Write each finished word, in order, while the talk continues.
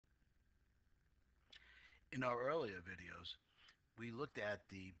In our earlier videos, we looked at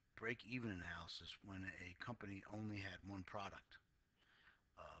the break-even analysis when a company only had one product.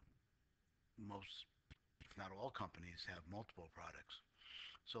 Uh, Most, if not all companies, have multiple products.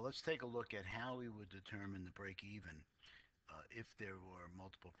 So let's take a look at how we would determine the break-even if there were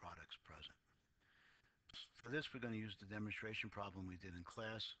multiple products present. For this, we're going to use the demonstration problem we did in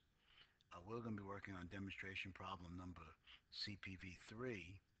class. We're going to be working on demonstration problem number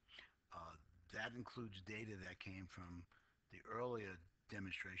CPV3. Uh, that includes data that came from the earlier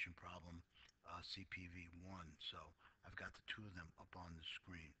demonstration problem, CPV1. So I've got the two of them up on the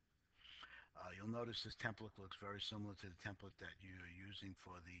screen. You'll notice this template looks very similar to the template that you're using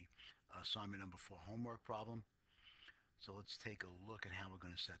for the assignment number 4 homework problem. So let's take a look at how we're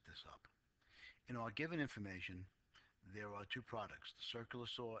going to set this up. In our given information, there are two products, the circular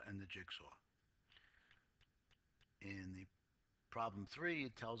saw and the jigsaw. In the problem 3,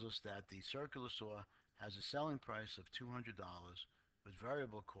 it tells us that the circular saw has a selling price of $200 with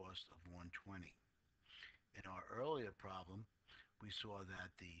variable cost of $120. In our earlier problem, we saw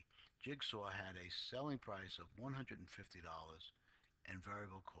that the jigsaw had a selling price of $150 and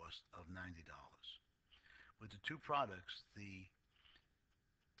variable cost of $90. With the two products, the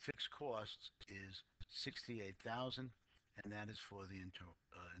fixed cost is $68,000, and that is for the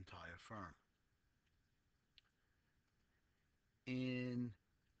entire firm. In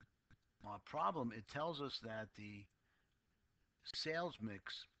our problem, it tells us that the sales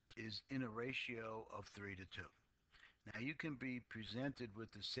mix is in a ratio of 3 to 2. Now you can be presented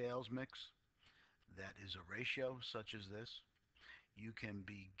with the sales mix that is a ratio such as this. You can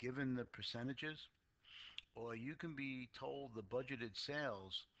be given the percentages, or you can be told the budgeted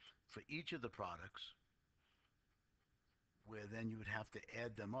sales for each of the products, where then you would have to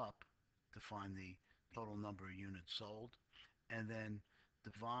add them up to find the total number of units sold, and then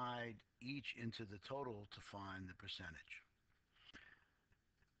divide each into the total to find the percentage.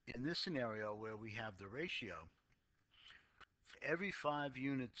 In this scenario where we have the ratio, for every 5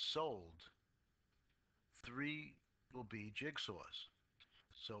 units sold, 3 will be jigsaws.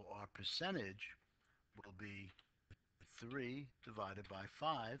 So our percentage will be 3 divided by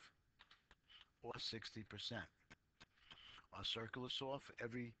 5, or 60%. Our circular saw, for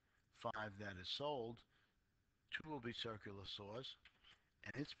every 5 that is sold, 2 will be circular saws,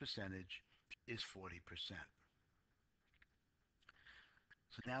 and its percentage is 40%.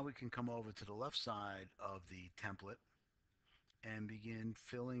 So now we can come over to the left side of the template and begin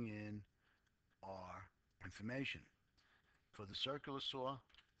filling in our information. For the circular saw,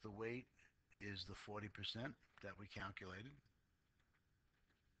 the weight is the 40% that we calculated.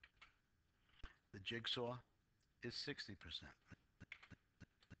 The jigsaw is 60%.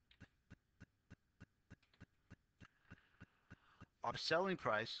 Our selling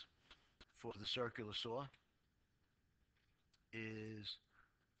price for the circular saw is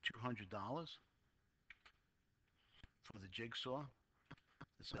 $200. For the jigsaw,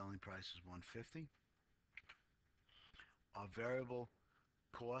 the selling price is $150. Our variable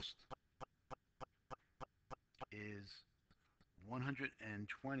cost is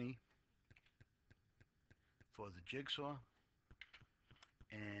 $120 for the jigsaw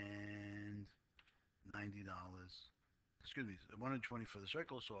and $90. Excuse me, $120 for the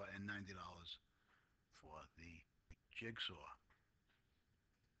circular saw and $90 for the jigsaw.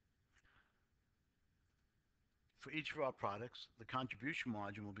 For each of our products, the contribution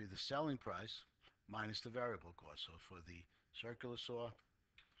margin will be the selling price minus the variable cost. So for the circular saw,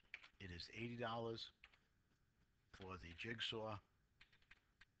 it is $80. For the jigsaw,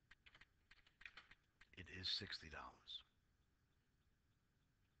 it is $60.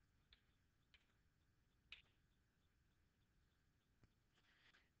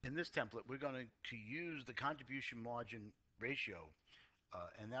 In this template, we're going to use the contribution margin ratio,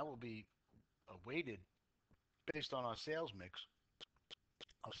 and that will be weighted based on our sales mix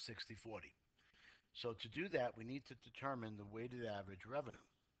of 60/40. So to do that, we need to determine the weighted average revenue.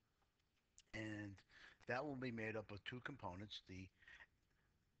 And that will be made up of two components, the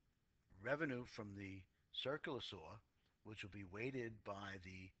revenue from the circular saw, which will be weighted by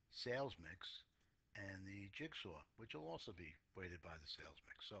the sales mix, and the jigsaw, which will also be weighted by the sales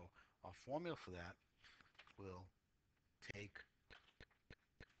mix. So our formula for that will take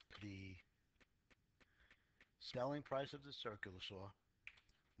the selling price of the circular saw,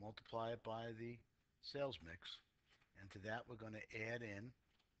 multiply it by the sales mix, and to that we're going to add in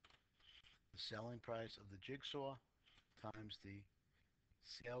the selling price of the jigsaw times the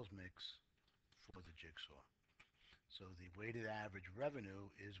sales mix for the jigsaw. So the weighted average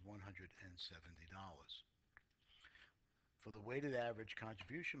revenue is $170. For the weighted average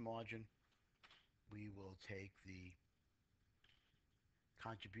contribution margin, we will take the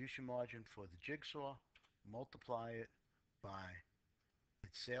contribution margin for the jigsaw, multiply it by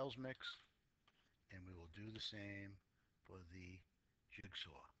its sales mix, and we will do the same for the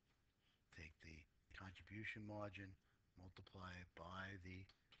jigsaw. Take the contribution margin, multiply it by the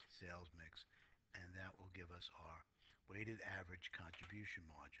sales mix, and that will give us our weighted average contribution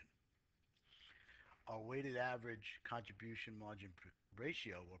margin. Our weighted average contribution margin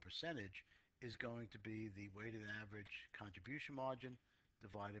ratio or percentage is going to be the weighted average contribution margin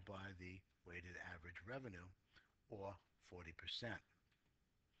divided by the weighted average revenue, or 40%.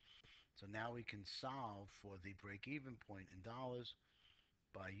 So now we can solve for the break-even point in dollars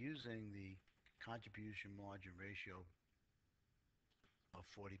by using the contribution margin ratio of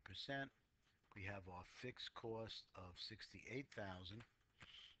 40%. We have our fixed cost of 68,000,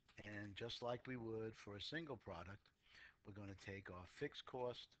 and just like we would for a single product, we're going to take our fixed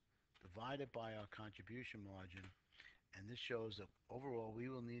cost divided by our contribution margin, and this shows that overall we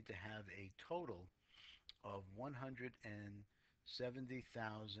will need to have a total of $170,000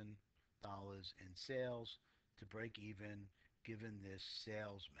 in sales to break even, given this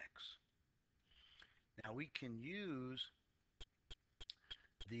sales mix. Now we can use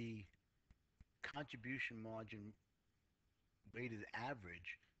the contribution margin weighted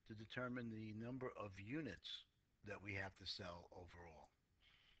average to determine the number of units that we have to sell overall.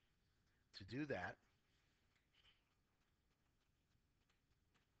 To do that,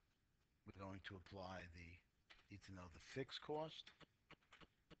 we're going to apply need to know the fixed cost.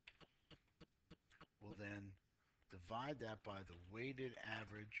 We'll then divide that by the weighted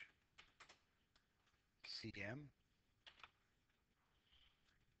average CM,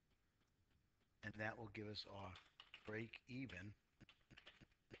 and that will give us our break even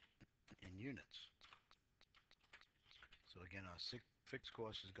in units. So again, our fixed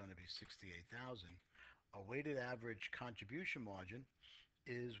cost is going to be 68,000. Our weighted average contribution margin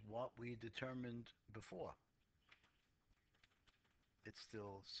is what we determined before. It's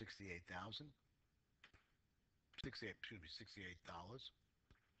still 68,000. 68 dollars.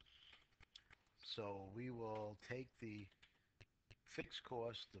 So we will take the fixed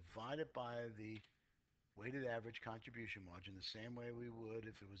cost divided by the weighted average contribution margin the same way we would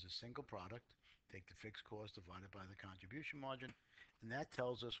if it was a single product. Take the fixed cost divided by the contribution margin, and that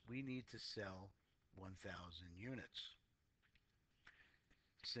tells us we need to sell 1,000 units.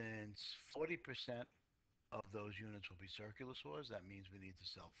 Since 40% of those units will be circular saws, that means we need to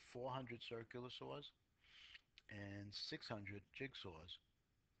sell 400 circular saws and 600 jigsaws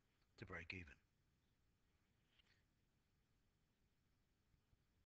to break even.